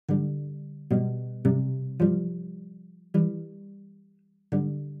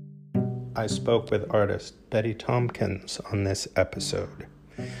I spoke with artist Betty Tompkins on this episode.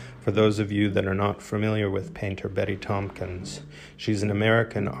 For those of you that are not familiar with painter Betty Tompkins, she's an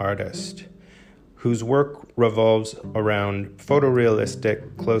American artist whose work revolves around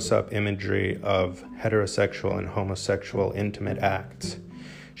photorealistic close-up imagery of heterosexual and homosexual intimate acts.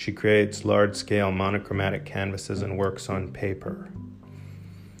 She creates large-scale monochromatic canvases and works on paper.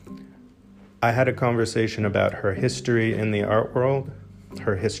 I had a conversation about her history in the art world,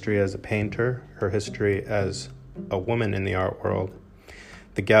 her history as a painter, her history as a woman in the art world,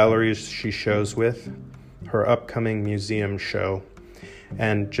 the galleries she shows with, her upcoming museum show,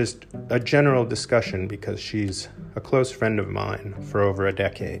 and just a general discussion because she's a close friend of mine for over a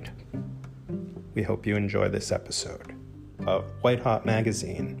decade. We hope you enjoy this episode of White Hot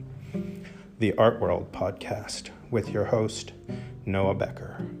Magazine, the Art World podcast, with your host, Noah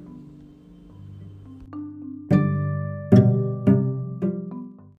Becker.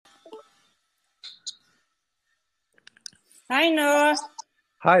 Hi, Noah.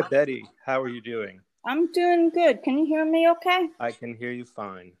 Hi, Betty. How are you doing? I'm doing good. Can you hear me okay? I can hear you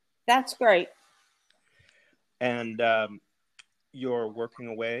fine. That's great. And you're working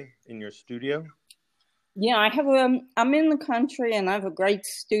away in your studio? Yeah, I'm in the country and I have a great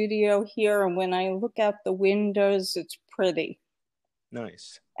studio here. And when I look out the windows, it's pretty.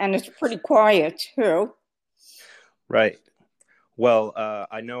 Nice. And it's pretty quiet, too. Right. Well,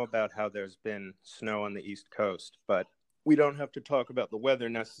 I know about how there's been snow on the East Coast, but we don't have to talk about the weather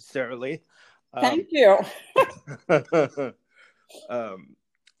necessarily. Thank you.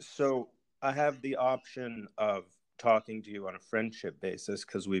 So I have the option of talking to you on a friendship basis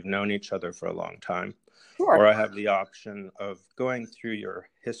because we've known each other for a long time. Sure. Or I have the option of going through your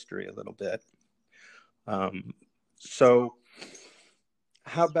history a little bit. So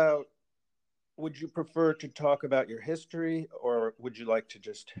how about, would you prefer to talk about your history or would you like to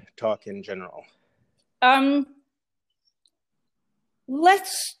just talk in general?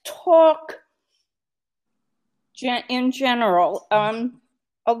 Let's talk in general.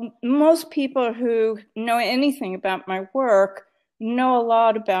 Most people who know anything about my work know a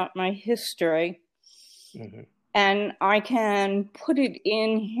lot about my history. Mm-hmm. And I can put it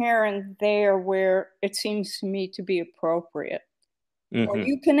in here and there where it seems to me to be appropriate. Mm-hmm. Or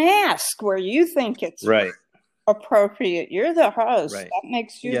you can ask where you think it's appropriate. You're the host. Right. That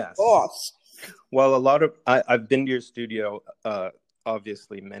makes you the boss. Well, I've been to your studio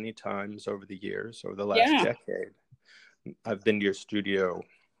obviously many times over the years, over the last decade. I've been to your studio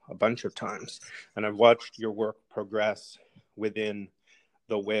a bunch of times, and I've watched your work progress within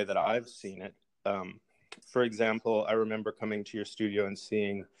the way that I've seen it. For example, I remember coming to your studio and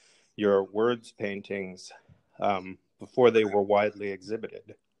seeing your words paintings before they were widely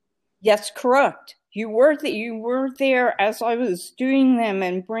exhibited. Yes, correct. You were there as I was doing them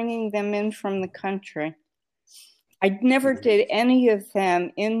and bringing them in from the country. I never did any of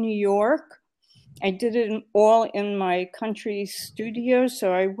them in New York. I did it all in my country studio,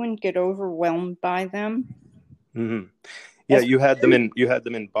 so I wouldn't get overwhelmed by them. Mm-hmm. Yeah, you had them in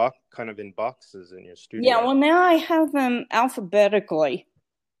boxes in your studio. Yeah, well, now I have them alphabetically,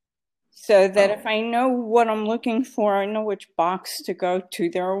 so that if I know what I'm looking for, I know which box to go to.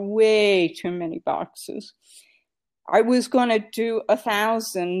 There are way too many boxes. I was going to do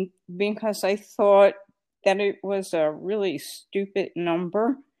 1,000 because I thought that it was a really stupid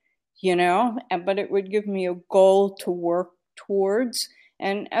number, but it would give me a goal to work towards.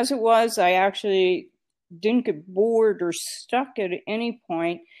 And as it was, I actually didn't get bored or stuck at any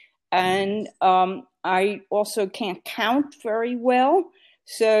point. And I also can't count very well.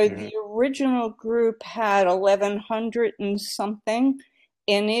 So the original group had 1,100 and something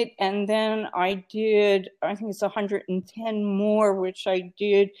in it. And then I think it's 110 more, which I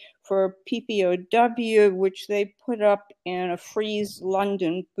did for PPOW, which they put up in a Frieze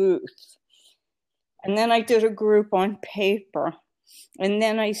London booth. And then I did a group on paper. And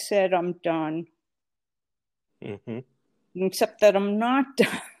then I said, I'm done. Mm-hmm. Except that I'm not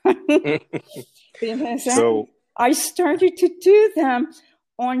done. Because I started to do them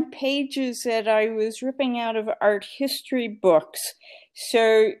on pages that I was ripping out of art history books.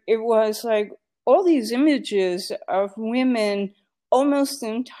 So it was like all these images of women, almost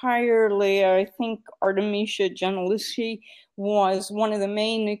entirely. I think Artemisia Gentileschi was one of the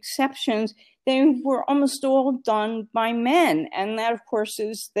main exceptions. They were almost all done by men. And that, of course,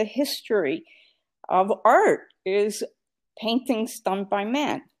 is the history of art, is paintings done by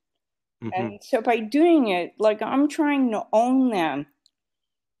men. Mm-hmm. And so by doing it, like, I'm trying to own them.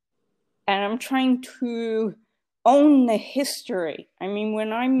 And I'm trying to own the history. I mean,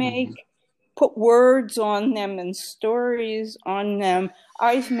 when I make put words on them and stories on them,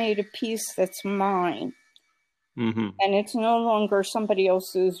 I've made a piece that's mine. Mm-hmm. And it's no longer somebody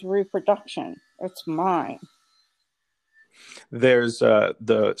else's reproduction. It's mine. There's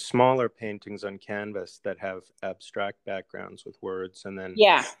the smaller paintings on canvas that have abstract backgrounds with words, and then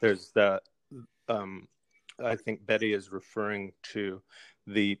there's the I think Betty is referring to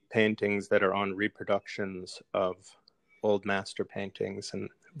the paintings that are on reproductions of old master paintings and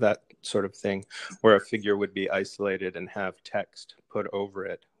that sort of thing, where a figure would be isolated and have text put over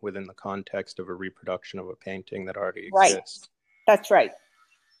it within the context of a reproduction of a painting that already exists. Right. That's right.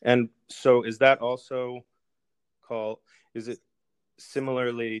 And so is that also is it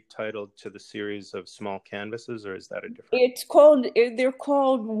similarly titled to the series of small canvases, or is that a different? They're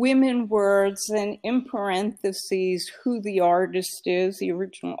called Women Words, and in parentheses, who the artist is, the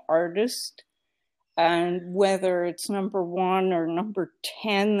original artist, and whether it's number 1 or number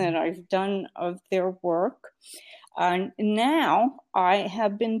 10 that I've done of their work. And now I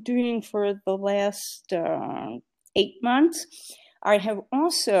have been doing for the last 8 months, I have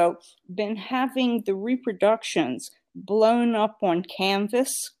also been having the reproductions blown up on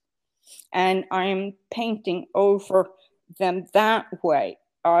canvas, and I'm painting over them that way.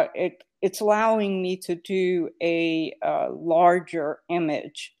 It's allowing me to do a larger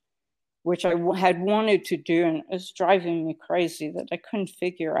image, which I had wanted to do, and it was driving me crazy that I couldn't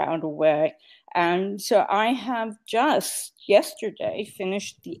figure out a way. And so I have just yesterday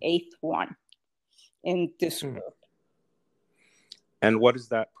finished the 8th one in this group. And what is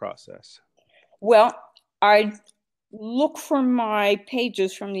that process? Well, I look for my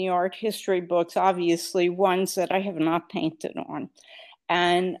pages from the art history books, obviously ones that I have not painted on.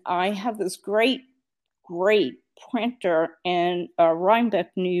 And I have this great printer in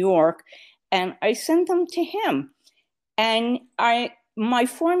Rhinebeck, New York, and I send them to him. And my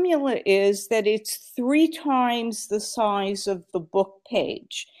formula is that it's 3 times the size of the book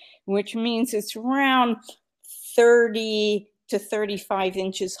page, which means it's around 30 to 35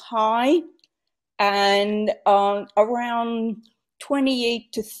 inches high and around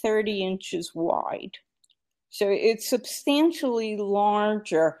 28 to 30 inches wide. So it's substantially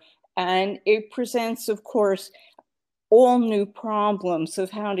larger, and it presents, of course, all new problems of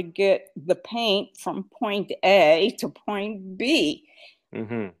how to get the paint from point A to point B.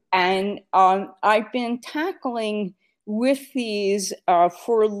 Mm-hmm. And I've been tackling with these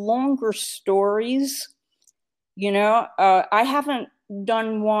for longer stories. You know, I haven't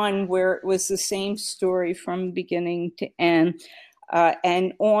done one where it was the same story from beginning to end.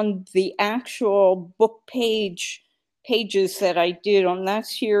 And on the actual book pages that I did on that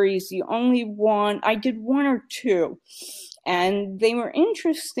series, the only one, I did 1 or 2, and they were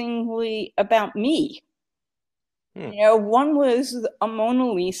interestingly about me. You know, one was a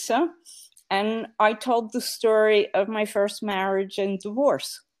Mona Lisa, and I told the story of my first marriage and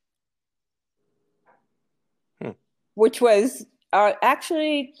divorce, which was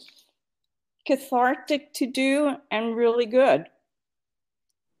actually cathartic to do and really good.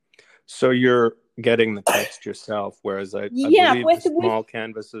 So you're getting the text yourself, whereas I believe with small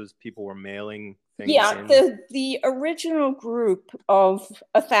canvases, people were mailing things in. The original group of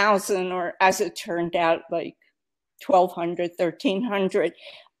 1,000, or as it turned out, like 1,200, 1,300,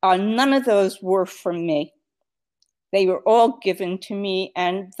 none of those were from me. They were all given to me,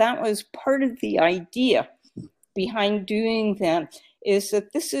 and that was part of the idea behind doing them, is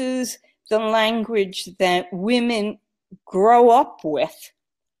that this is the language that women grow up with,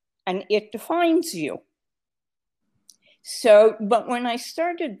 and it defines you. So, but when I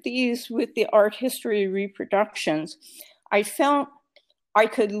started these with the art history reproductions, I felt I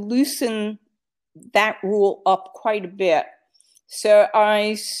could loosen that rule up quite a bit. So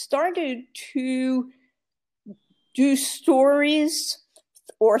I started to do stories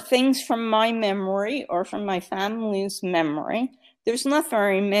or things from my memory or from my family's memory. There's not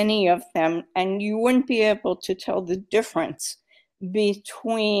very many of them, and you wouldn't be able to tell the difference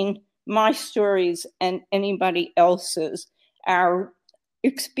between my stories and anybody else's. Our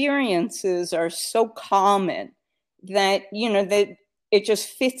experiences are so common that, you know, that it just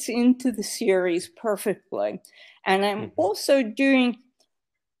fits into the series perfectly. And I'm also doing,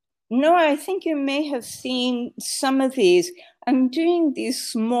 I think you may have seen some of these. I'm doing these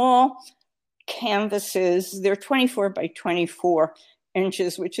small canvases. They're 24 by 24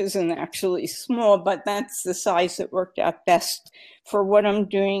 inches, which isn't actually small, but that's the size that worked out best for what I'm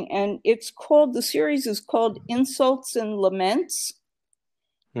doing. And the series is called Insults and Laments.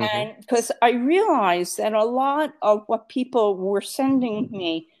 And because I realized that a lot of what people were sending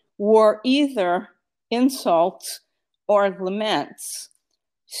me were either insults or laments.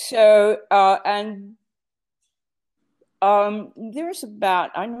 So, and there's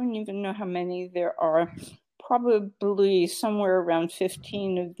about, I don't even know how many there are, probably somewhere around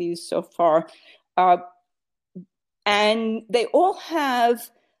 15 of these so far. And they all have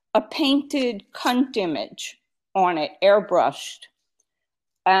a painted cunt image on it, airbrushed.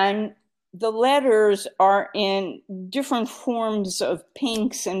 And the letters are in different forms of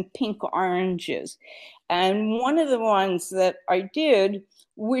pinks and pink oranges. And one of the ones that I did,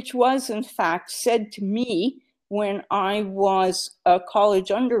 which was in fact said to me when I was a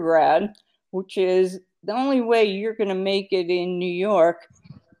college undergrad, which is the only way you're going to make it in New York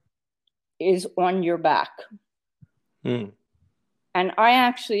is on your back. Mm. And I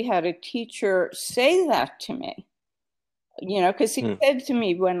actually had a teacher say that to me, because he said to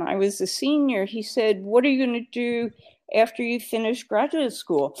me when I was a senior, he said, "What are you going to do after you finish graduate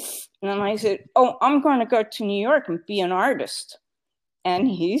school?" And I said, "Oh, I'm going to go to New York and be an artist." And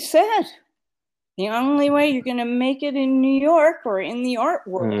he said, "The only way you're going to make it in New York or in the art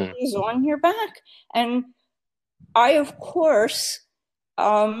world is on your back." And I, of course,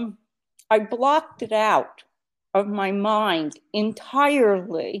 I blocked it out of my mind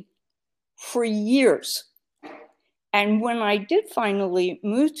entirely for years. And when I did finally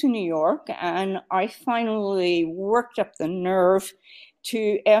move to New York and I finally worked up the nerve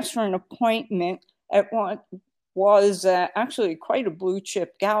to ask for an appointment at what was actually quite a blue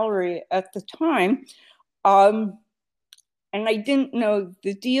chip gallery at the time, and I didn't know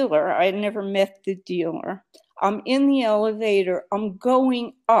the dealer, I had never met the dealer. I'm in the elevator, I'm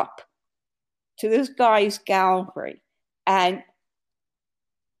going up to this guy's gallery, and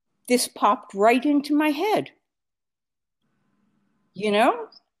this popped right into my head.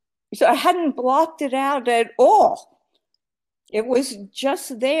 So I hadn't blocked it out at all. It was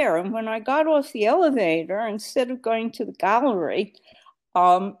just there. And when I got off the elevator, instead of going to the gallery,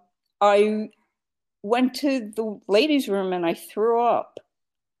 I went to the ladies' room and I threw up.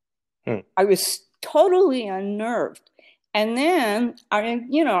 I was totally unnerved. And then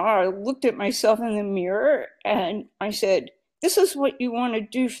I looked at myself in the mirror and I said, "This is what you want to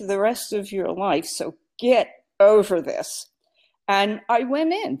do for the rest of your life. So get over this." And I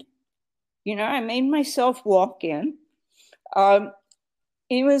went in. I made myself walk in.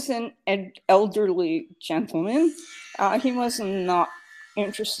 He was an elderly gentleman. He was not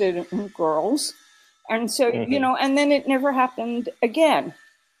interested in girls. And so, and then it never happened again.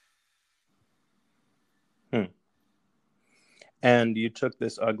 And you took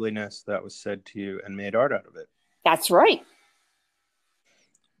this ugliness that was said to you and made art out of it. That's right.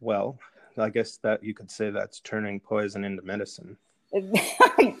 Well, I guess that you could say that's turning poison into medicine.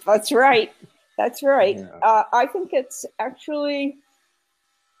 That's right. That's right. Yeah. I think it's actually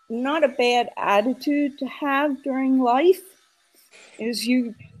not a bad attitude to have during life.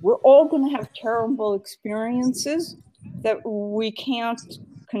 We're all going to have terrible experiences that we can't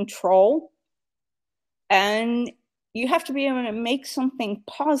control. And you have to be able to make something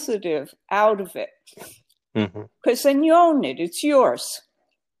positive out of it. Because then you own it. It's yours.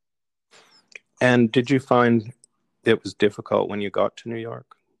 And did you find it was difficult when you got to New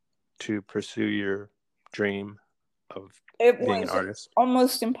York to pursue your dream of being an artist?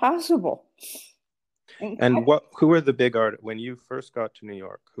 Almost impossible. And who were the big artists when you first got to New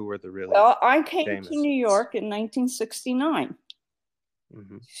York? Who were the really Well, I came famous to New York in 1969.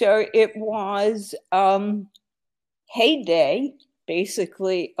 Mm-hmm. So it was heyday,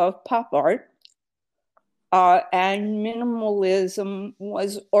 basically, of pop art. And minimalism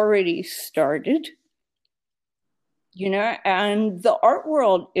was already started. You know, and the art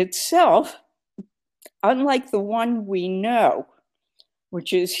world itself, unlike the one we know,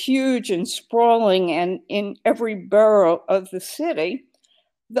 which is huge and sprawling and in every borough of the city,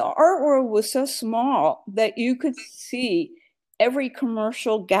 the art world was so small that you could see every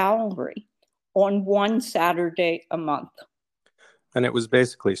commercial gallery on one Saturday a month. And it was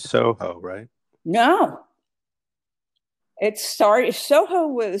basically Soho, right? No. It started, Soho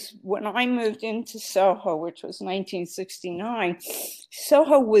was, when I moved into Soho, which was 1969,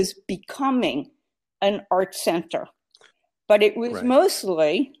 Soho was becoming an art center. But it was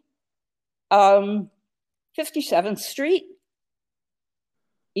mostly 57th Street,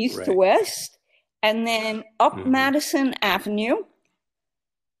 east to west, and then up Madison Avenue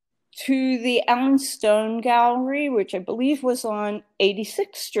to the Ellen Stone Gallery, which I believe was on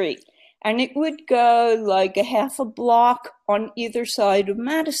 86th Street. And it would go like a half a block on either side of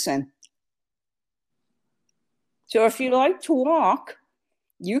Madison. So if you like to walk,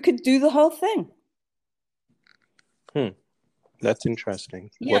 you could do the whole thing. That's interesting.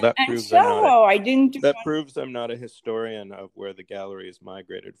 Yeah, Well, that and proves I'm not a Soho, I didn't do that proves I'm not a historian of where the galleries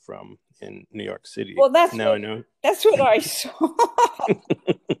migrated from in New York City. Well, Now I know. that's what I saw.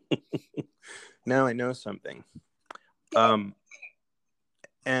 Now I know something. But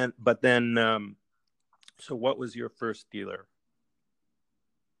then, so what was your first dealer?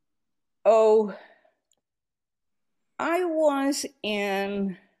 Oh, I was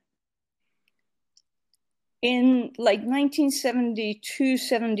in like 1972,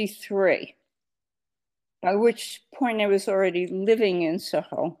 73, by which point I was already living in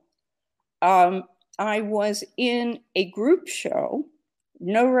Soho. I was in a group show,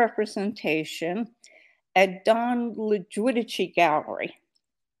 no representation, at Don Lugiudice Gallery.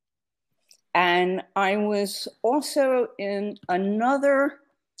 And I was also in another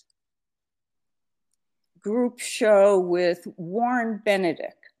group show with Warren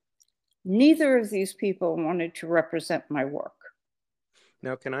Benedict. Neither of these people wanted to represent my work.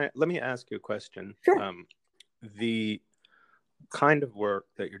 Now, let me ask you a question. Sure. The kind of work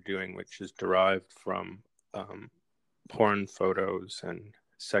that you're doing, which is derived from porn photos and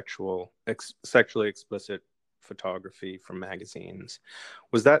sexually explicit photography from magazines,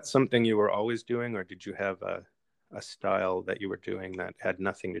 was that something you were always doing, or did you have a style that you were doing that had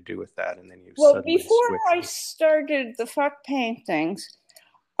nothing to do with that, and then you suddenly before switched? I started the fuck paintings,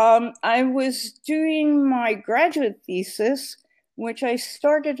 I was doing my graduate thesis, which I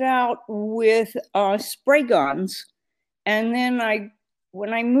started out with spray guns. And then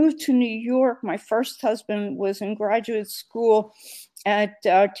when I moved to New York, my first husband was in graduate school at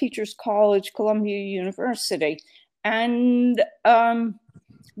Teachers College, Columbia University. And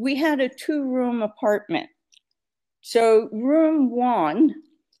we had a 2-room apartment. So room 1,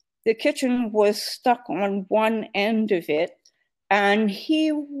 the kitchen was stuck on one end of it. And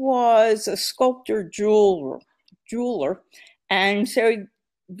he was a sculptor jeweler. And so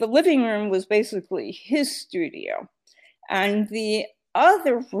the living room was basically his studio. And the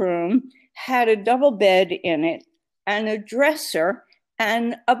other room had a double bed in it and a dresser,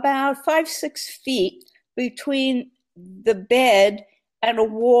 and about 5-6 feet between the bed and a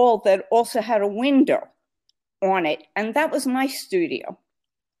wall that also had a window on it. And that was my studio.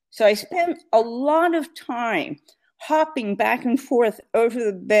 So I spent a lot of time hopping back and forth over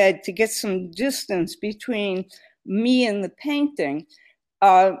the bed to get some distance between me and the painting,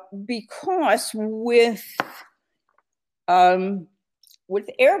 because with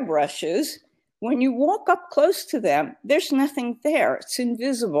airbrushes, when you walk up close to them, there's nothing there. It's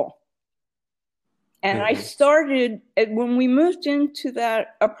invisible. And I started, when we moved into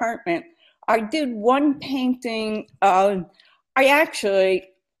that apartment, I did one painting. I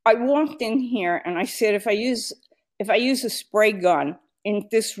walked in here and I said, if I use a spray gun in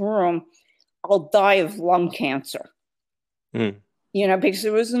this room, I'll die of lung cancer. Because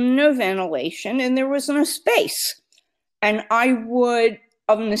there was no ventilation and there was no space. And I would,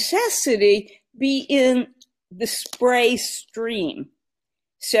 of necessity, be in the spray stream.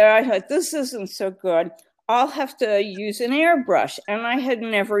 So I thought, this isn't so good. I'll have to use an airbrush. And I had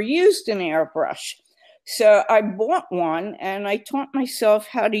never used an airbrush. So I bought one and I taught myself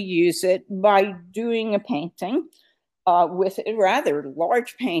how to use it by doing a painting with a rather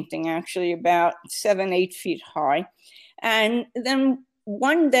large painting, actually about 7-8 feet high. And then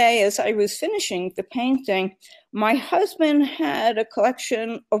one day, as I was finishing the painting, my husband had a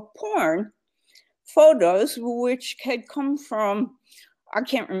collection of porn photos, which had come from, I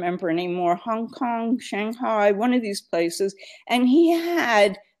can't remember anymore, Hong Kong, Shanghai, one of these places. And he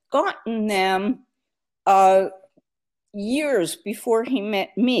had gotten them years before he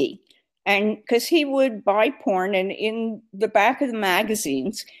met me. And because he would buy porn, and in the back of the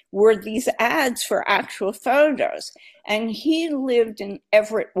magazines were these ads for actual photos. And he lived in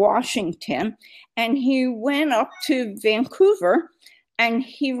Everett, Washington, and he went up to Vancouver and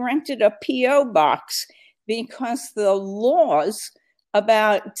he rented a P.O. box, because the laws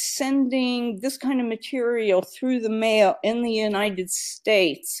about sending this kind of material through the mail in the United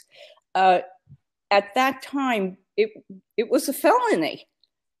States, at that time, it was a felony.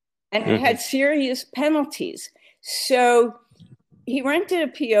 And it had serious penalties. So he rented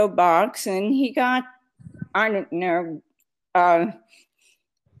a P.O. box and he got, I don't know,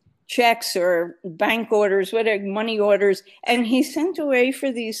 checks or bank orders, whatever, money orders. And he sent away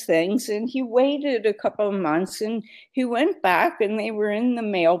for these things. And he waited a couple of months and he went back and they were in the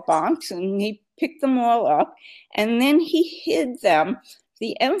mailbox and he picked them all up. And then he hid them,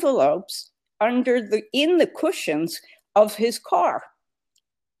 the envelopes, in the cushions of his car.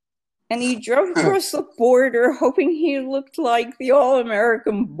 And he drove across the border hoping he looked like the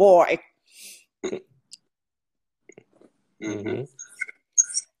all-American boy. Mm-hmm.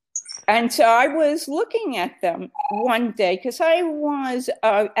 And so I was looking at them one day because I was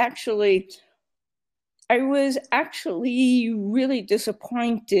actually really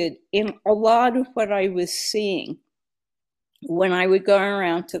disappointed in a lot of what I was seeing when I would go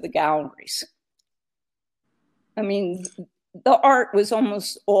around to the galleries. I mean, the art was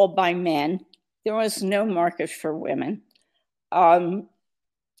almost all by men. There was no market for women. And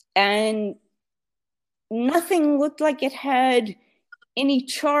nothing looked like it had any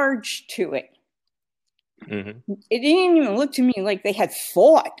charge to it. Mm-hmm. It didn't even look to me like they had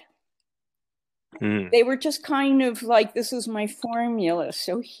thought. Mm. They were just kind of like, this is my formula,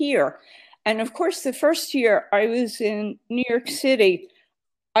 so here. And of course, the first year I was in New York City,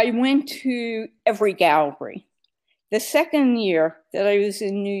 I went to every gallery. The second year that I was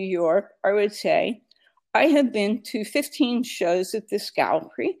in New York, I would say, I have been to 15 shows at this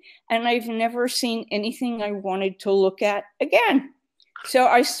gallery, and I've never seen anything I wanted to look at again. So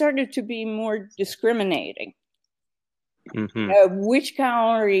I started to be more discriminating. Mm-hmm. Which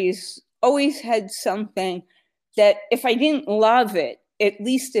galleries always had something that if I didn't love it, at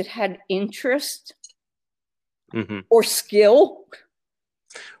least it had interest Mm-hmm. or skill.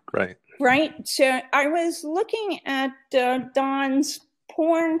 Right. Right. So I was looking at Don's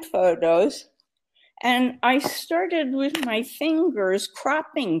porn photos, and I started with my fingers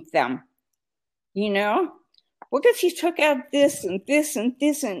cropping them. You know, what if you took out this and this and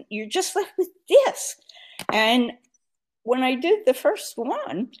this, and you're just left with this? And when I did the first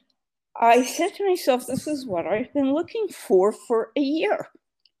one, I said to myself, this is what I've been looking for a year.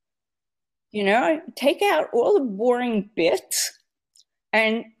 You know, take out all the boring bits,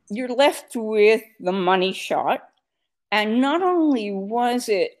 and you're left with the money shot. And not only was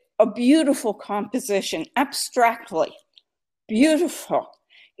it a beautiful composition, abstractly beautiful,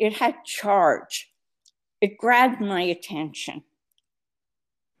 it had charge. It grabbed my attention.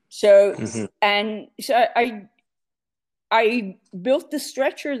 So, Mm-hmm. and so I built the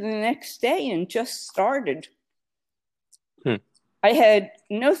stretcher the next day and just started. I had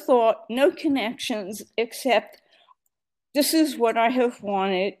no thought, no connections, except this is what I have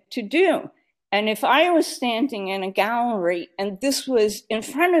wanted to do. And if I was standing in a gallery and this was in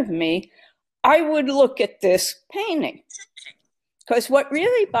front of me, I would look at this painting. Because what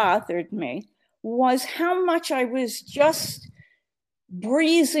really bothered me was how much I was just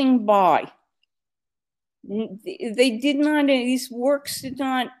breezing by. These works did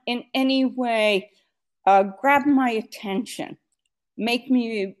not in any way grab my attention, make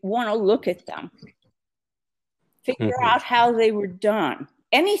me want to look at them, figure out how they were done,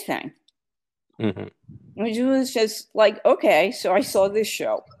 anything. Which was just like, okay, so I saw this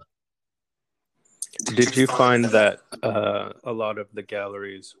show. Did you find that a lot of the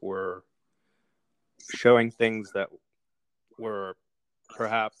galleries were showing things that were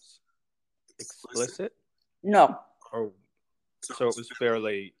perhaps explicit? No. Or so it was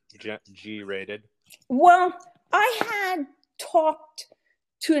fairly G-rated? Well, I had talked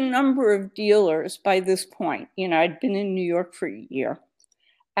to a number of dealers by this point. You know, I'd been in New York for a year.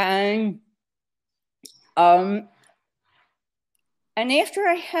 And after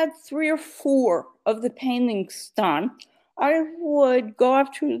I had 3 or 4 of the paintings done, I would go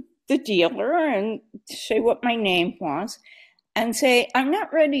up to the dealer and say what my name was and say, I'm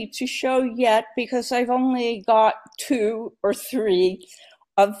not ready to show yet because I've only got 2 or 3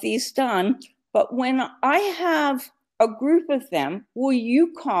 of these done. But when I have a group of them, will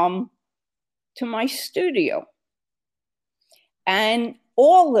you come to my studio? And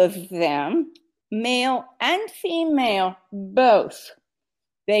all of them, male and female, both,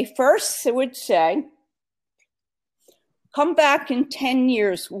 they first would say, come back in 10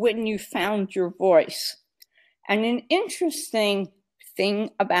 years when you found your voice. And an interesting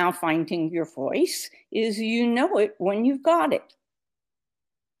thing about finding your voice is you know it when you've got it.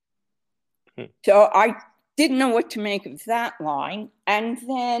 So I didn't know what to make of that line. And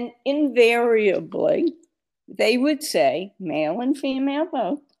then invariably, they would say, male and female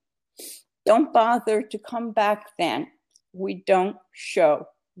both, don't bother to come back then. We don't show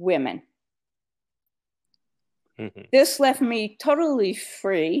women. This left me totally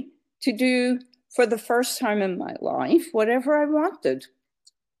free to do, for the first time in my life, whatever I wanted.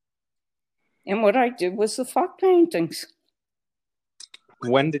 And what I did was the fuck paintings.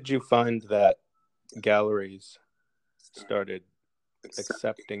 When did you find that galleries started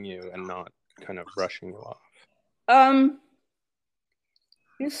accepting you and not kind of brushing you off?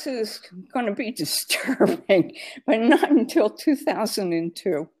 This is going to be disturbing, but not until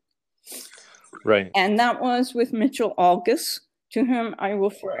 2002. Right. And that was with Mitchell August, to whom I will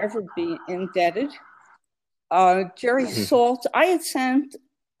forever be indebted. Jerry Saltz, I had sent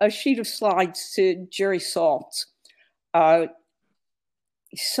a sheet of slides to Jerry Saltz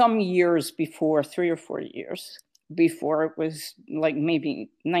some years before, 3 or 4 years before. It was like maybe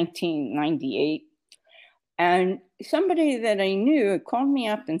 1998. And somebody that I knew called me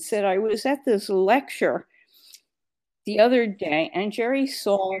up and said, I was at this lecture the other day, and Jerry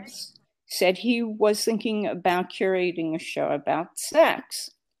Saltz said he was thinking about curating a show about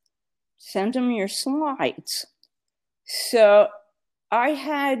sex. Send him your slides. So I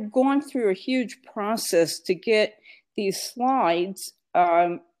had gone through a huge process to get these slides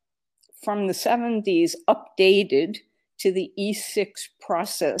from the 70s updated to the E6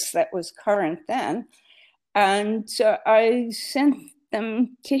 process that was current then. And so I sent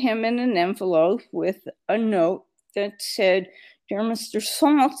them to him in an envelope with a note that said, Dear Mr.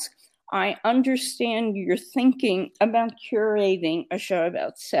 Saltz, I understand you're thinking about curating a show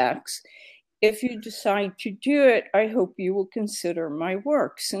about sex. If you decide to do it, I hope you will consider my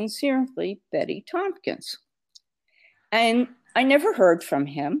work. Sincerely, Betty Tompkins. And I never heard from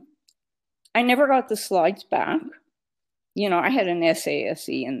him. I never got the slides back. You know, I had an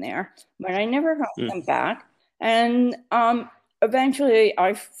SASE in there, but I never got them back. And eventually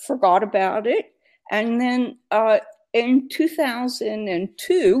I forgot about it. And then in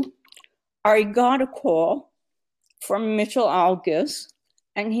 2002, I got a call from Mitchell Algus,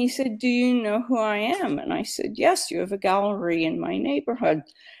 and he said, do you know who I am? And I said, yes, you have a gallery in my neighborhood.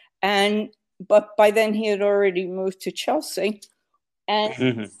 But by then he had already moved to Chelsea.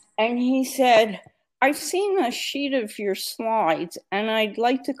 And he said, I've seen a sheet of your slides and I'd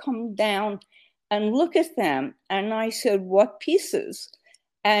like to come down and look at them. And I said, what pieces?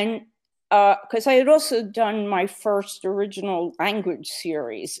 And because I had also done my first original language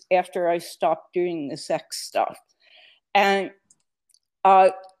series after I stopped doing the sex stuff. And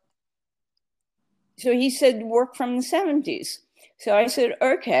so he said, work from the 70s. So I said,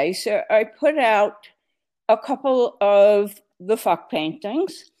 okay. So I put out a couple of the fuck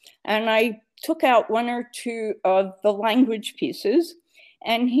paintings, and I took out 1 or 2 of the language pieces,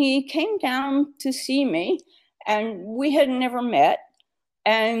 and he came down to see me, and we had never met.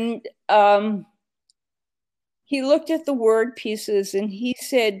 And he looked at the word pieces and he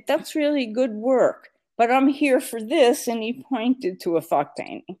said, that's really good work, but I'm here for this. And he pointed to a fuck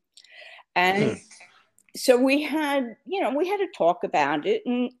painting. And so we had to talk about it.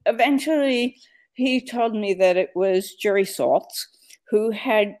 And eventually he told me that it was Jerry Saltz, who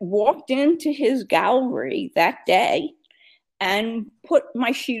had walked into his gallery that day and put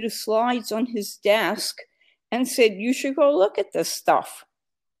my sheet of slides on his desk and said, you should go look at this stuff.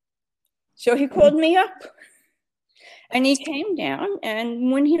 So he called me up and he came down,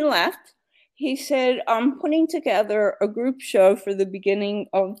 and when he left, he said, I'm putting together a group show for the beginning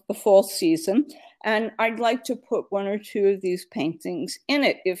of the fall season, and I'd like to put 1 or 2 of these paintings in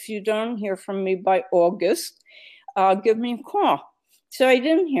it. If you don't hear from me by August, give me a call. So I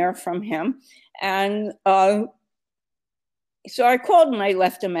didn't hear from him. And so I called and I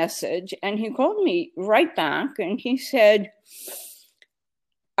left a message, and he called me right back and he said,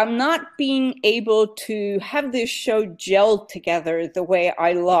 I'm not being able to have this show gelled together the way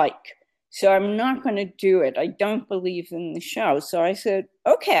I like. So I'm not going to do it. I don't believe in the show. So I said,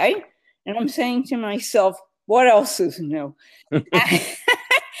 okay. And I'm saying to myself, what else is new?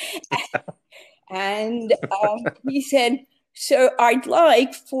 And he said, so I'd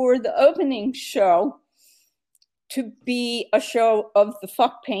like for the opening show to be a show of the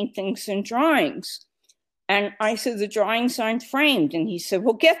fuck paintings and drawings. And I said, the drawings aren't framed. And he said,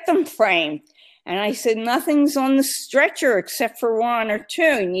 well, get them framed. And I said, nothing's on the stretcher except for 1 or 2.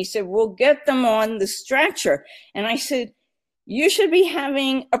 And he said, we'll get them on the stretcher. And I said, you should be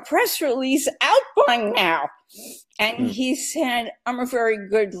having a press release out by now. And he said, I'm a very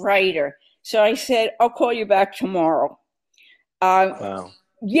good writer. So I said, I'll call you back tomorrow. Wow.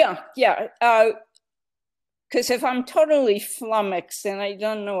 Yeah. Because if I'm totally flummoxed and I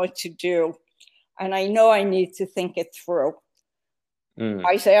don't know what to do, and I know I need to think it through,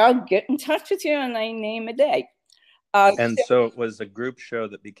 I say, I'll get in touch with you, and I name a day. So it was a group show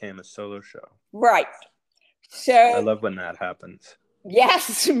that became a solo show. Right. So I love when that happens.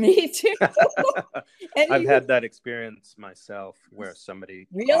 Yes, me too. I've had that experience myself where somebody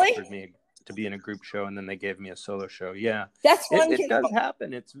offered me to be in a group show and then they gave me a solo show. Yeah. That's it does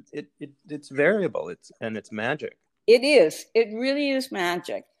happen. It's variable. It's magic. It is. It really is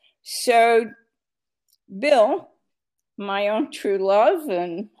magic. So Bill, my own true love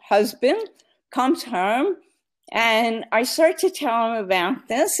and husband, comes home And I start to tell him about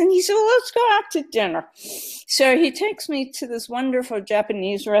this, and he said, well, let's go out to dinner. So he takes me to this wonderful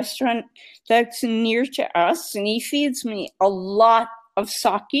Japanese restaurant that's near to us, and he feeds me a lot of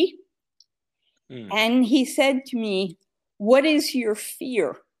sake. And he said to me, what is your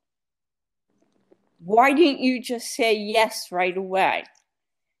fear? Why didn't you just say yes right away?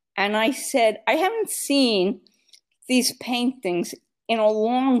 And I said, I haven't seen these paintings in a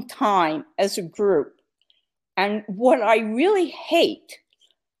long time as a group. And what I really hate,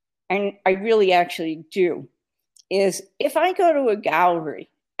 and I really actually do, is if I go to a gallery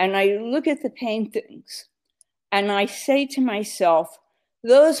and I look at the paintings and I say to myself,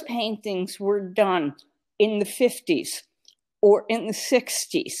 those paintings were done in the 50s or in the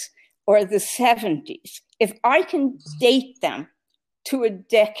 60s or the 70s. If I can date them to a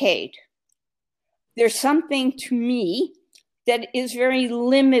decade, there's something to me that is very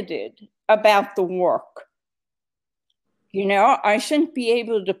limited about the work. You know, I shouldn't be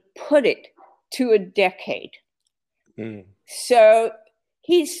able to put it to a decade. So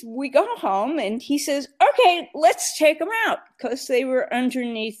we got home and he says, okay, let's take them out, because they were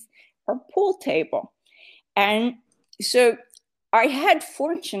underneath our pool table. And so I had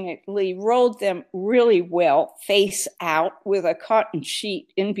fortunately rolled them really well, face out, with a cotton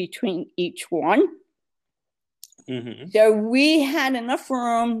sheet in between each one. So we had enough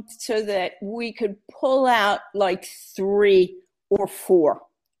room so that we could pull out like 3 or 4.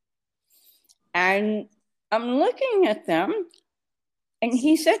 And I'm looking at them, and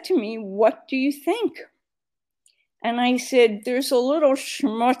he said to me, what do you think? And I said, there's a little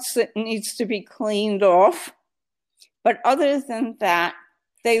schmutz that needs to be cleaned off. But other than that,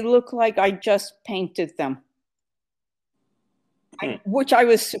 they look like I just painted them, which I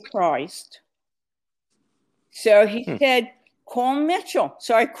was surprised. So he said, call Mitchell.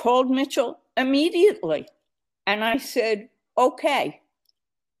 So I called Mitchell immediately. And I said, okay.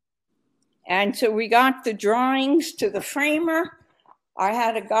 And so we got the drawings to the framer. I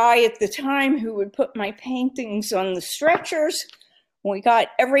had a guy at the time who would put my paintings on the stretchers. We got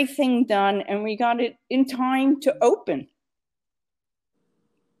everything done, and we got it in time to open.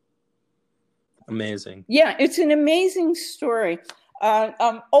 Amazing. Yeah, it's an amazing story.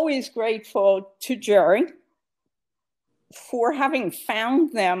 I'm always grateful to Jerry for having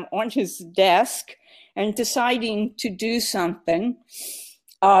found them on his desk and deciding to do something,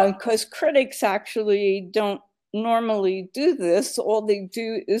 because critics actually don't normally do this. All they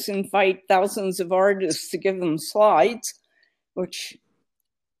do is invite thousands of artists to give them slides, which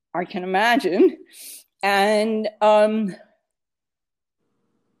I can imagine. And I'm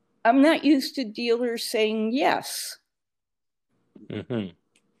not used to dealers saying yes.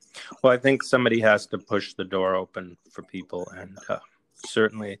 Well, I think somebody has to push the door open for people, and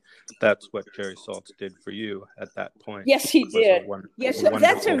certainly that's what Jerry Saltz did for you at that point. Yes, he did. Yes,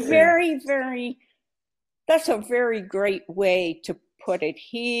 that's a very, that's a very great way to put it.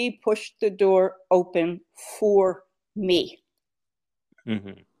 He pushed the door open for me.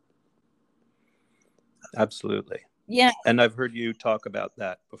 Absolutely. Yeah. And I've heard you talk about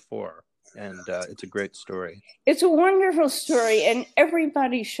that before, and it's a great story. It's a wonderful story, and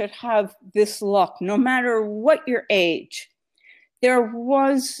everybody should have this luck, no matter what your age. There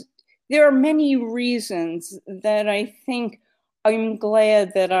are many reasons that I think I'm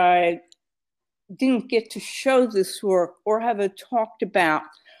glad that I didn't get to show this work or have it talked about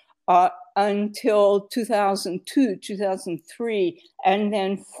until 2002, 2003, and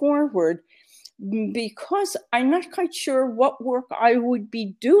then forward, because I'm not quite sure what work I would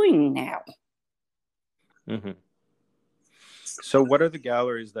be doing now. So what are the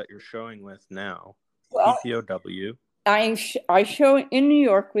galleries that you're showing with now? Well, PPOW. I show in New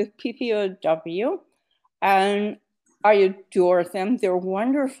York with PPOW, and I adore them. They're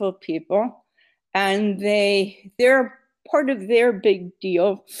wonderful people, and they're part of their big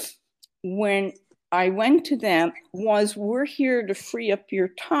deal when I went to them was, we're here to free up your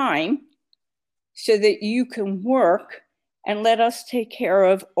time so that you can work and let us take care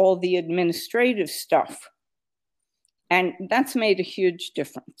of all the administrative stuff. And that's made a huge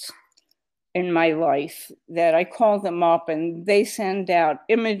difference in my life, that I call them up and they send out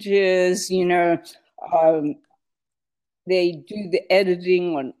images, they do the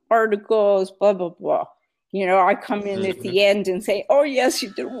editing on articles, blah, blah, blah. I come in at the end and say, oh, yes, you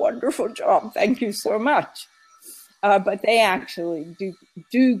did a wonderful job. Thank you so much. But they actually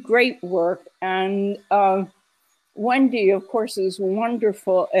do great work. And Wendy, of course, is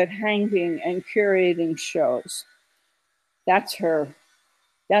wonderful at hanging and curating shows. That's her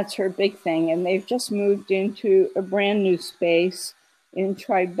big thing. And they've just moved into a brand new space in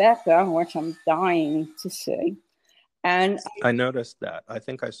Tribeca, which I'm dying to see. And I noticed that. I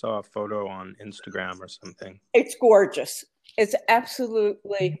think I saw a photo on Instagram or something. It's gorgeous. It's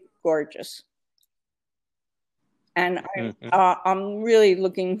absolutely gorgeous. And I'm really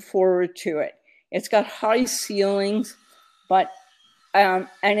looking forward to it. It's got high ceilings, but and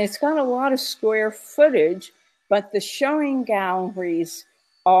it's got a lot of square footage, but the showing galleries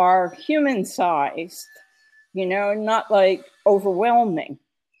are human-sized, not like overwhelming.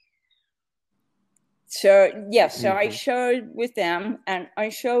 So, yes, so I showed with them, and I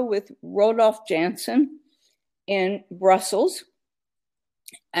show with Rodolphe Janssen in Brussels.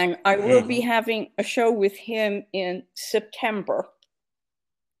 And I will be having a show with him in September.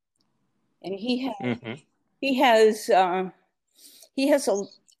 And he has a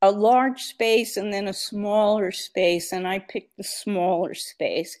large space and then a smaller space, and I picked the smaller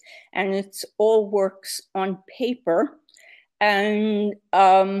space. And it's all works on paper, and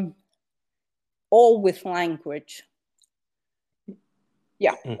all with language.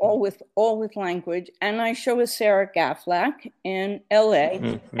 Yeah, all with language. And I show with Sarah Gaflak in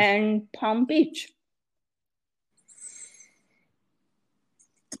LA and Palm Beach.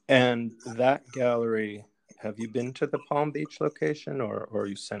 And that gallery, have you been to the Palm Beach location, or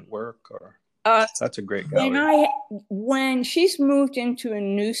you sent work? Or that's a great gallery. When she's moved into a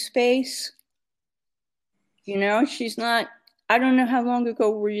new space, she's not. I don't know how long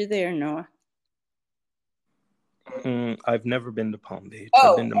ago were you there, Noah? I've never been to Palm Beach.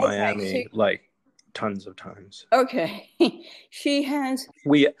 I've been to Miami like tons of times. Okay. She has.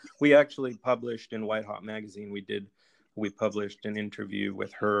 We actually published in White Hot Magazine. We published an interview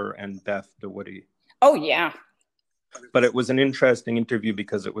with her and Beth DeWoody. Oh, yeah. But it was an interesting interview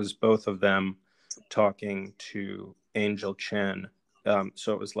because it was both of them talking to Angel Chen.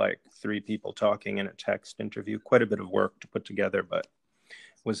 So it was like 3 people talking in a text interview. Quite a bit of work to put together, but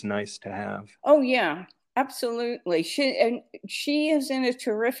it was nice to have. Oh, yeah. Absolutely. She is in a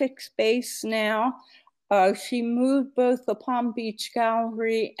terrific space now. She moved both the Palm Beach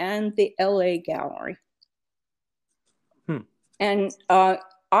Gallery and the LA Gallery. And I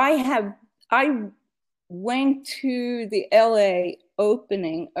went to the LA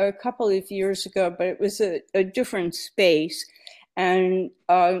opening a couple of years ago, but it was a different space. And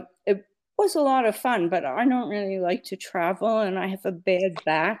it was a lot of fun, but I don't really like to travel, and I have a bad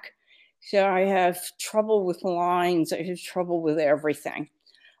back. So I have trouble with lines. I have trouble with everything.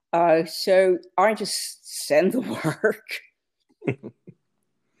 So I just send the work.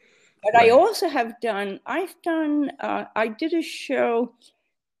 But right. I also I did a show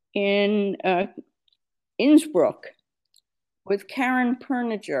in Innsbruck with Karen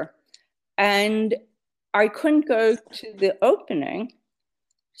Perniger, and I couldn't go to the opening,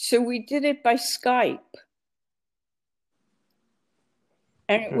 so we did it by Skype.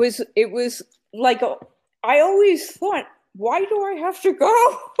 And it was like, I always thought, why do I have to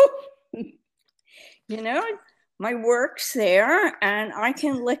go? My work's there, and I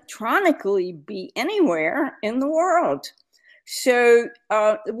can electronically be anywhere in the world. So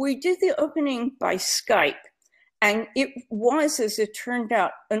we did the opening by Skype, and it was, as it turned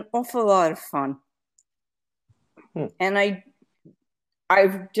out, an awful lot of fun. And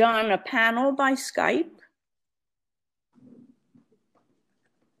I've done a panel by Skype.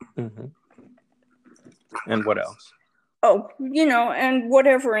 And what else? Oh, and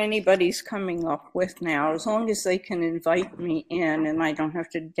whatever anybody's coming up with now, as long as they can invite me in and I don't have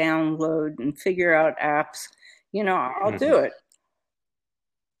to download and figure out apps, I'll do it.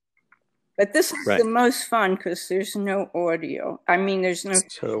 But this is the most fun because there's no audio. I mean, there's no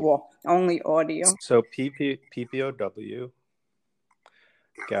only audio. So PPOW,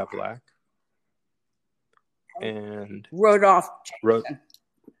 Gavlak, and Rodolphe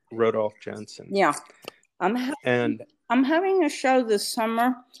Janssen. Yeah. I'm having a show this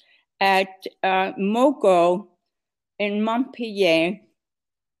summer at MoCo in Montpellier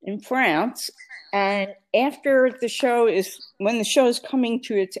in France. And after the show when the show is coming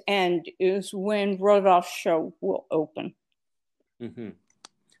to its end, is when Rodolphe's show will open. Do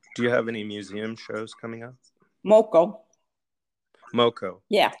you have any museum shows coming up? MoCo.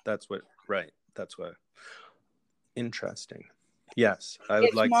 Yeah. That's what. Interesting. Yes, I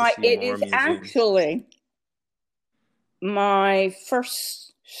would like to see more museums. It is actually my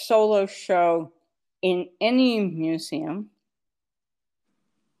first solo show in any museum.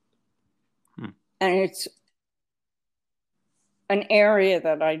 And it's an area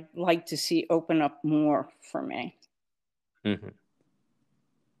that I'd like to see open up more for me.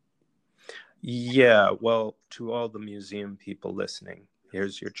 Yeah, well, to all the museum people listening,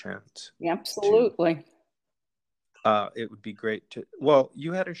 here's your chance. Absolutely. It would be great to. Well,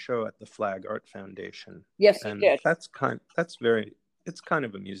 you had a show at the Flag Art Foundation, Yes, he and did. it's kind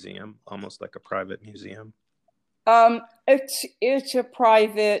of a museum, almost like a private museum. It's a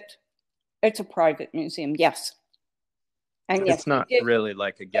private museum. Yes, and yes, It's not he did. really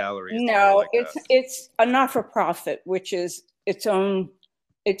like a gallery. It's more No, like a. it's a not for profit, which is its own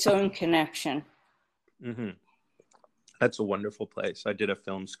connection. Mhm. That's a wonderful place. I did a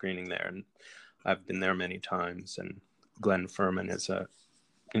film screening there, and I've been there many times. And Glenn Furman is a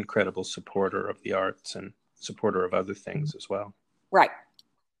incredible supporter of the arts and supporter of other things as well. Right.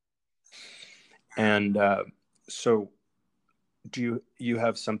 And so, do you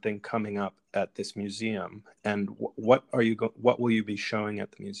have something coming up at this museum? And what will you be showing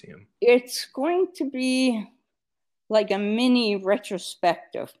at the museum? It's going to be like a mini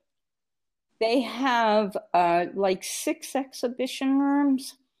retrospective. They have like 6 exhibition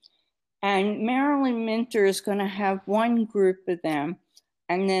rooms, and Marilyn Minter is going to have one group of them,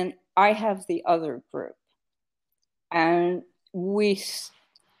 and then I have the other group. And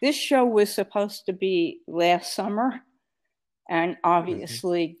this show was supposed to be last summer, and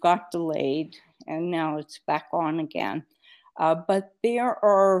obviously got delayed, and now it's back on again. But there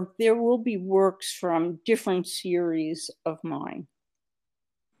will be works from different series of mine,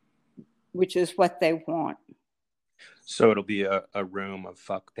 which is what they want. So it'll be a room of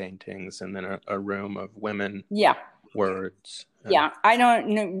fuck paintings, and then a room of women. Yeah. Words. Yeah. I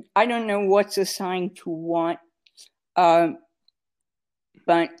don't know what's assigned to what,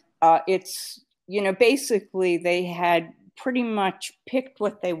 but it's, basically they had pretty much picked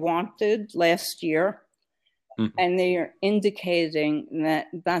what they wanted last year, and they are indicating that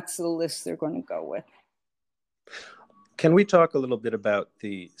that's the list they're going to go with. Can we talk a little bit about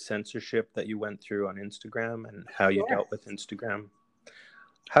the censorship that you went through on Instagram and how you dealt with Instagram?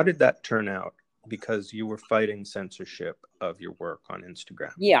 How did that turn out? Because you were fighting censorship of your work on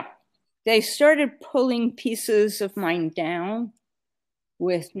Instagram. Yeah. They started pulling pieces of mine down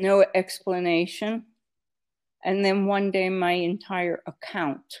with no explanation. And then one day my entire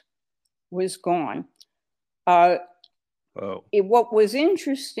account was gone. What was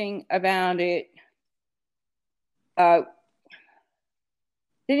interesting about it, they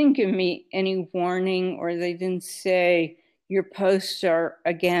didn't give me any warning, or they didn't say your posts are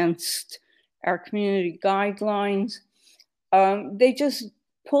against our community guidelines. They just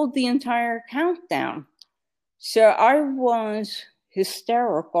pulled the entire account down. So I was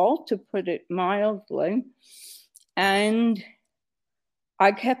hysterical, to put it mildly. And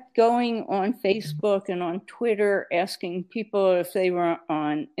I kept going on Facebook and on Twitter, asking people if they were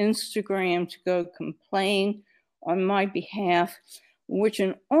on Instagram to go complain on my behalf, which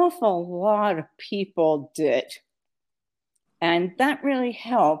an awful lot of people did. And that really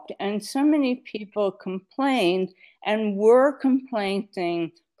helped. And so many people complained and were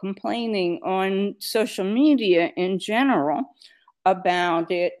complaining on social media in general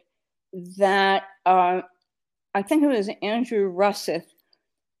about it, that I think it was Andrew Russeth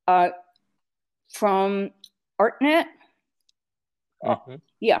from ArtNet.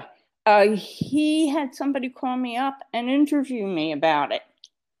 Yeah. He had somebody call me up and interview me about it.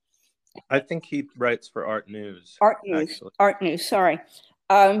 I think he writes for Art News. Art News. Sorry.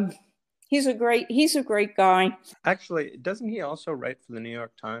 He's a great guy. Actually, doesn't he also write for the New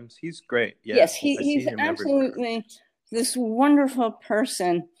York Times? He's great. Yeah, yes, he's absolutely this wonderful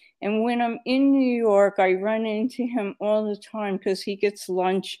person. And when I'm in New York, I run into him all the time because he gets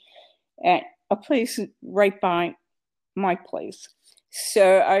lunch at a place right by my place.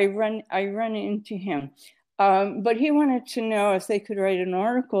 So I run into him. But he wanted to know if they could write an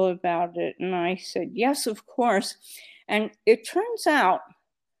article about it. And I said, yes, of course. And it turns out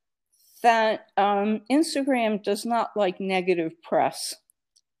that Instagram does not like negative press.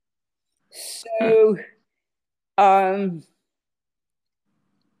 So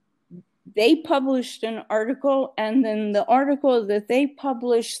they published an article, and then the article that they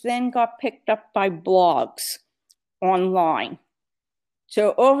published then got picked up by blogs online.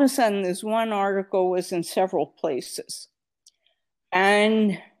 So all of a sudden, this one article was in several places.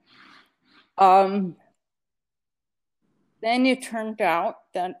 And then it turned out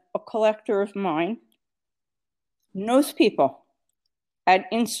that a collector of mine knows people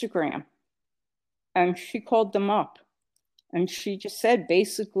at Instagram. And she called them up. And she just said,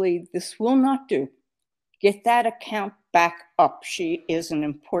 basically, this will not do. Get that account back up. She is an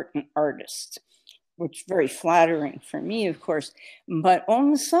important artist, which is very flattering for me, of course. But all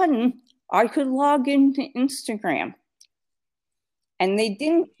of a sudden, I could log into Instagram. And they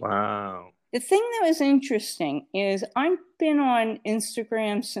didn't. Wow. The thing that was interesting is I've been on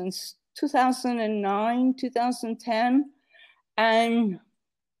Instagram since 2009, 2010. And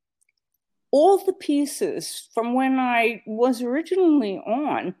all the pieces from when I was originally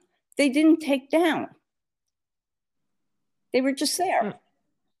on, they didn't take down. They were just there.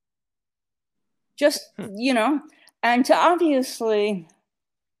 Just, and to obviously,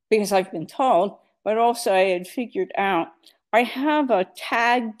 because I've been told, but also I had figured out, I have a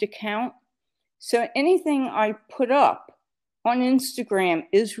tagged account. So anything I put up on Instagram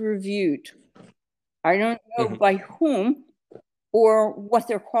is reviewed. I don't know by whom or what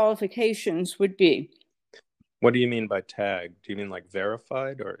their qualifications would be. What do you mean by tagged? Do you mean like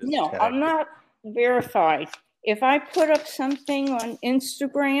verified or is No, tagged? I'm not verified. If I put up something on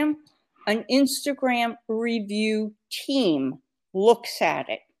Instagram, an Instagram review team looks at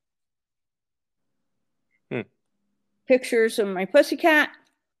it. Pictures of my pussycat,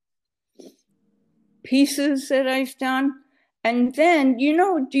 pieces that I've done. And then, do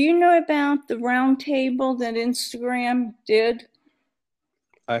you know about the round table that Instagram did?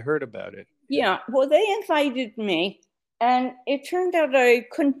 I heard about it. Yeah, well, they invited me, and it turned out I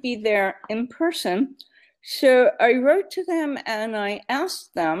couldn't be there in person. So I wrote to them and I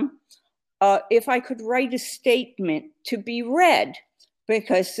asked them if I could write a statement to be read,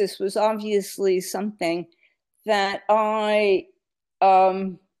 because this was obviously something that I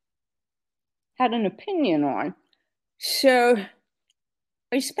had an opinion on. So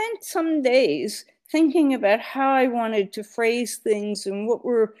I spent some days thinking about how I wanted to phrase things and what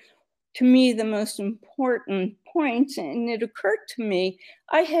were, to me, the most important points. And it occurred to me,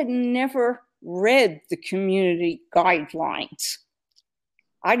 I had never read the community guidelines.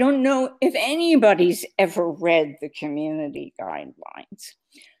 I don't know if anybody's ever read the community guidelines.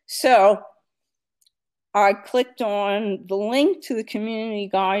 So I clicked on the link to the community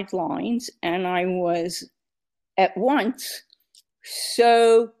guidelines, and I was at once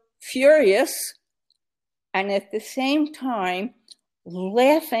so furious and at the same time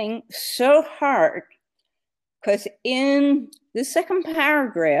laughing so hard, because in the second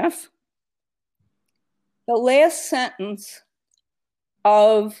paragraph, the last sentence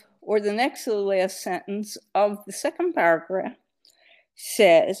of, or the next to the last sentence of the second paragraph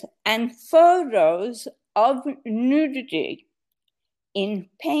says, and photos of nudity in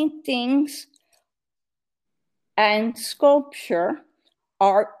paintings and sculpture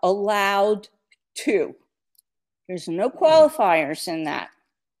are allowed too. There's no qualifiers in that.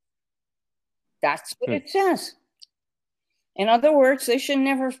 That's what it says. In other words, they should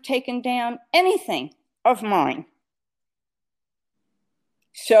never have taken down anything of mine.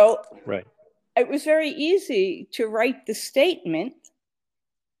 So it was very easy to write the statement.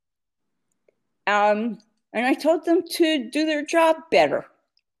 And I told them to do their job better.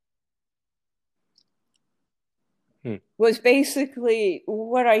 Was basically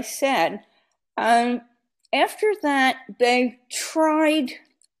what I said. After that, they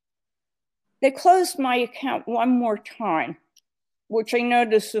closed my account one more time, which I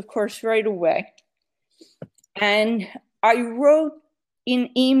noticed, of course, right away. And I wrote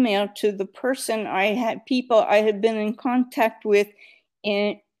in email to the person people I had been in contact with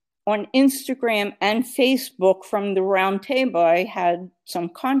on Instagram and Facebook from the round table. I had some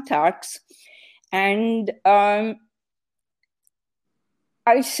contacts. And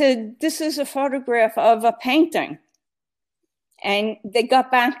I said, this is a photograph of a painting. And they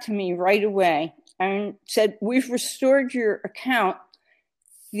got back to me right away and said, we've restored your account.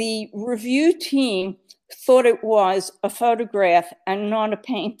 The review team thought it was a photograph and not a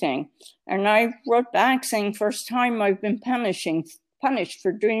painting. And I wrote back saying, first time I've been punished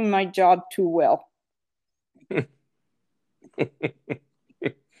for doing my job too well.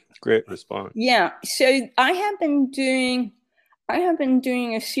 Great response. Yeah. So I have been doing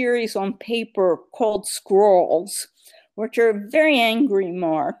a series on paper called Scrolls, which are very angry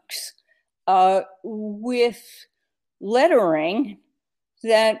marks with lettering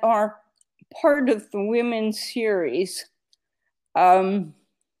that are part of the women's series. And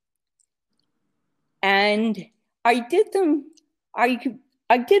I did them, I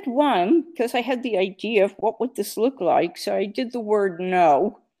did one because I had the idea of what would this look like. So I did the word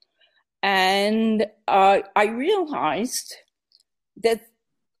no. And I realized that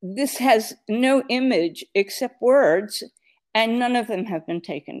this has no image except words, and none of them have been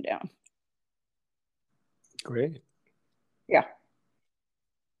taken down. Great. Yeah.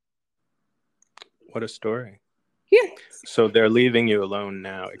 What a story. Yeah. So they're leaving you alone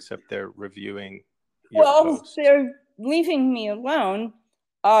now, except they're reviewing your post. They're leaving me alone,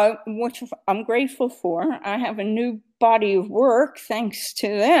 which I'm grateful for. I have a new body of work thanks to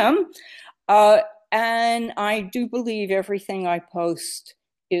them. And I do believe everything I post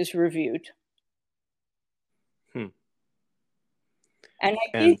is reviewed. And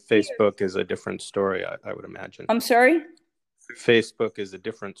Facebook is a different story, I would imagine. I'm sorry? Facebook is a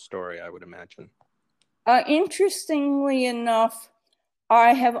different story, I would imagine. Interestingly enough,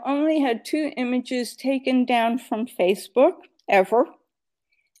 I have only had 2 images taken down from Facebook ever.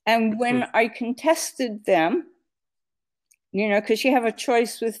 And when I contested them, because you have a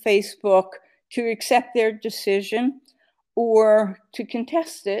choice with Facebook to accept their decision or to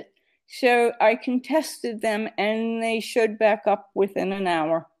contest it. So I contested them and they showed back up within an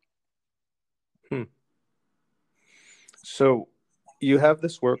hour. So you have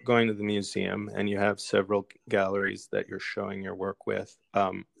this work going to the museum and you have several galleries that you're showing your work with.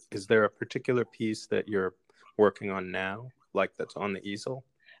 Is there a particular piece that you're working on now, like that's on the easel?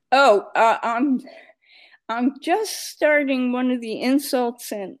 I'm just starting one of the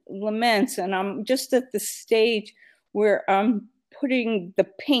insults and laments, and I'm just at the stage where I'm putting the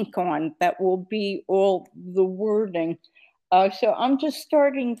pink on that will be all the wording. So I'm just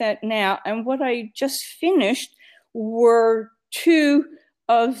starting that now. And what I just finished were 2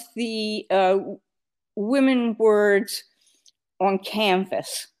 of the women words on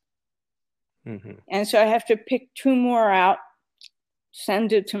canvas. Mm-hmm. And so I have to pick 2 more out,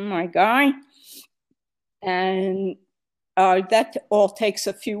 send it to my guy. And that all takes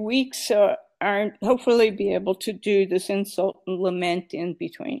a few weeks. So I'll hopefully be able to do this insult and lament in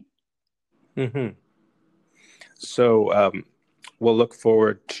between. Mm-hmm. So we'll look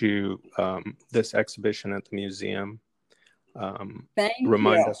forward to this exhibition at the museum.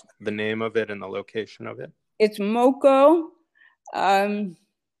 Remind us the name of it and the location of it. It's MoCo,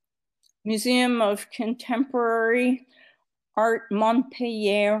 Museum of Contemporary Art,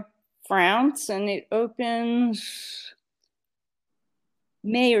 Montpellier, France, and it opens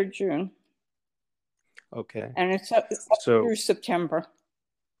May or June. Okay. And it's up through September.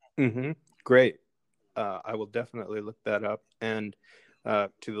 Mm-hmm. Great. I will definitely look that up. And to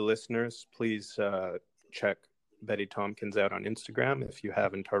the listeners, please check Betty Tompkins out on Instagram if you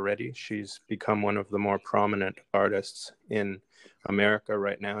haven't already. She's become one of the more prominent artists in America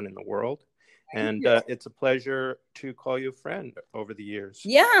right now and in the world. And it's a pleasure to call you a friend over the years.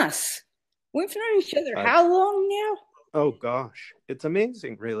 Yes. We've known each other how long now? Oh, gosh. It's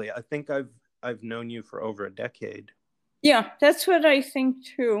amazing, really. I think I've known you for over a decade. Yeah, that's what I think,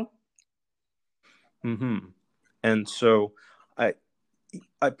 too. Mm-hmm. And so I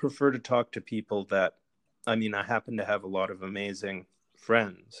prefer to talk to people that, I happen to have a lot of amazing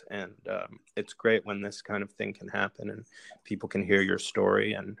friends. And it's great when this kind of thing can happen and people can hear your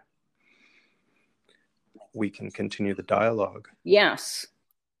story and we can continue the dialogue. Yes.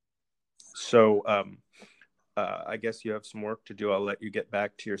 So I guess you have some work to do. I'll let you get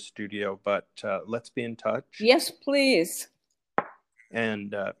back to your studio, but let's be in touch. Yes, please.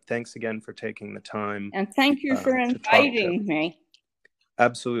 And thanks again for taking the time. And thank you for inviting me.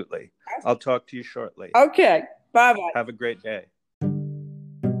 Absolutely. I'll talk to you shortly. Okay. Bye-bye. Have a great day.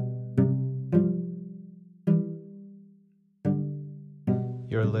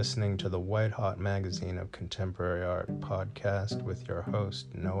 You're listening to the White Hot Magazine of Contemporary Art podcast with your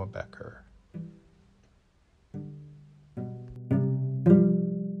host, Noah Becker.